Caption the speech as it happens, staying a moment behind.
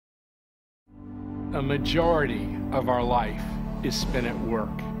a majority of our life is spent at work.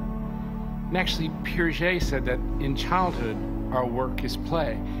 And actually, Piaget said that in childhood, our work is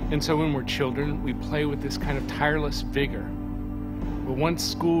play. And so when we're children, we play with this kind of tireless vigor. But once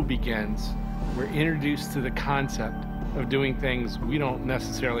school begins, we're introduced to the concept of doing things we don't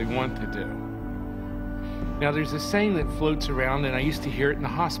necessarily want to do. Now, there's a saying that floats around, and I used to hear it in the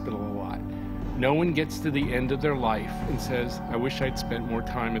hospital a lot. No one gets to the end of their life and says, I wish I'd spent more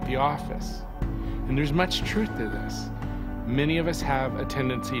time at the office. And there's much truth to this. Many of us have a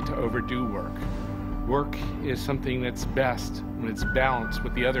tendency to overdo work. Work is something that's best when it's balanced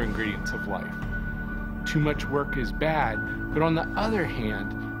with the other ingredients of life. Too much work is bad, but on the other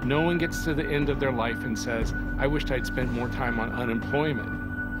hand, no one gets to the end of their life and says, I wished I'd spent more time on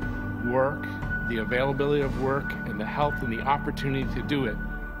unemployment. Work, the availability of work, and the health and the opportunity to do it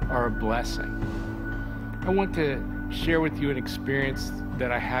are a blessing. I want to share with you an experience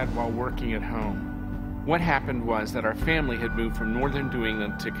that I had while working at home. What happened was that our family had moved from northern New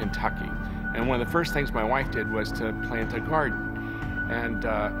England to Kentucky. And one of the first things my wife did was to plant a garden.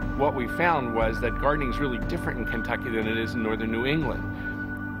 And what we found was that gardening is really different in Kentucky than it is in northern New England.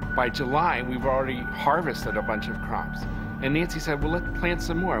 By July, we've already harvested a bunch of crops. And Nancy said, well, let's plant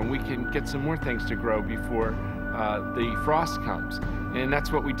some more, and we can get some more things to grow before the frost comes. And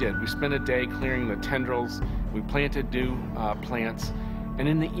that's what we did. We spent a day clearing the tendrils. We planted new plants. And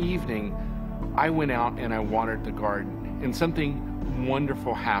in the evening, I went out and I watered the garden. And something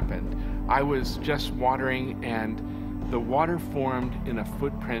wonderful happened. I was just watering, and the water formed in a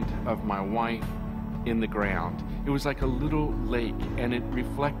footprint of my wife in the ground. It was like a little lake, and it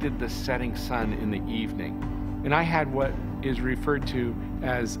reflected the setting sun in the evening. And I had what is referred to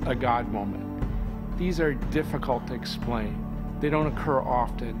as a God moment. These are difficult to explain. They don't occur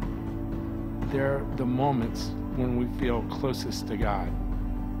often. They're the moments when we feel closest to God.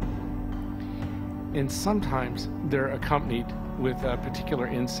 And sometimes they're accompanied with a particular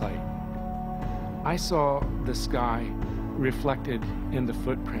insight. I saw the sky reflected in the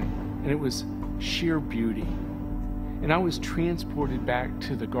footprint, and it was sheer beauty. And I was transported back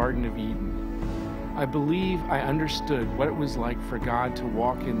to the Garden of Eden. I believe I understood what it was like for God to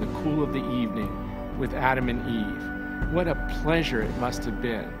walk in the cool of the evening with Adam and Eve. What a pleasure it must have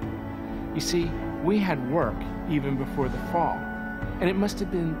been. You see, we had work even before the fall, and it must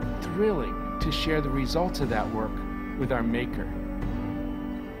have been thrilling to share the results of that work with our Maker.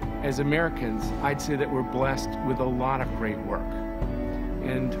 As Americans, I'd say that we're blessed with a lot of great work,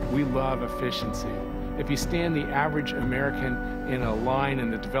 and we love efficiency. If you stand the average American in a line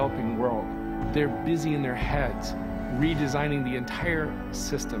in the developing world, they're busy in their heads, redesigning the entire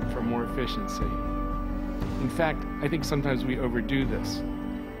system for more efficiency. In fact, I think sometimes we overdo this.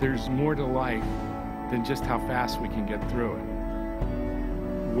 There's more to life than just how fast we can get through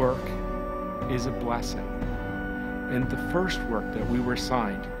it. Work is a blessing. And the first work that we were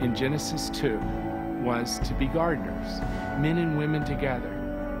assigned in Genesis 2 was to be gardeners, men and women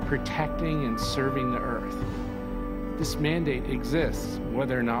together, protecting and serving the earth. This mandate exists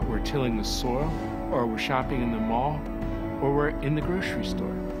whether or not we're tilling the soil, or we're shopping in the mall, or we're in the grocery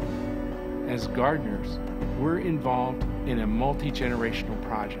store. As gardeners, we're involved in a multi-generational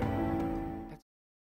project.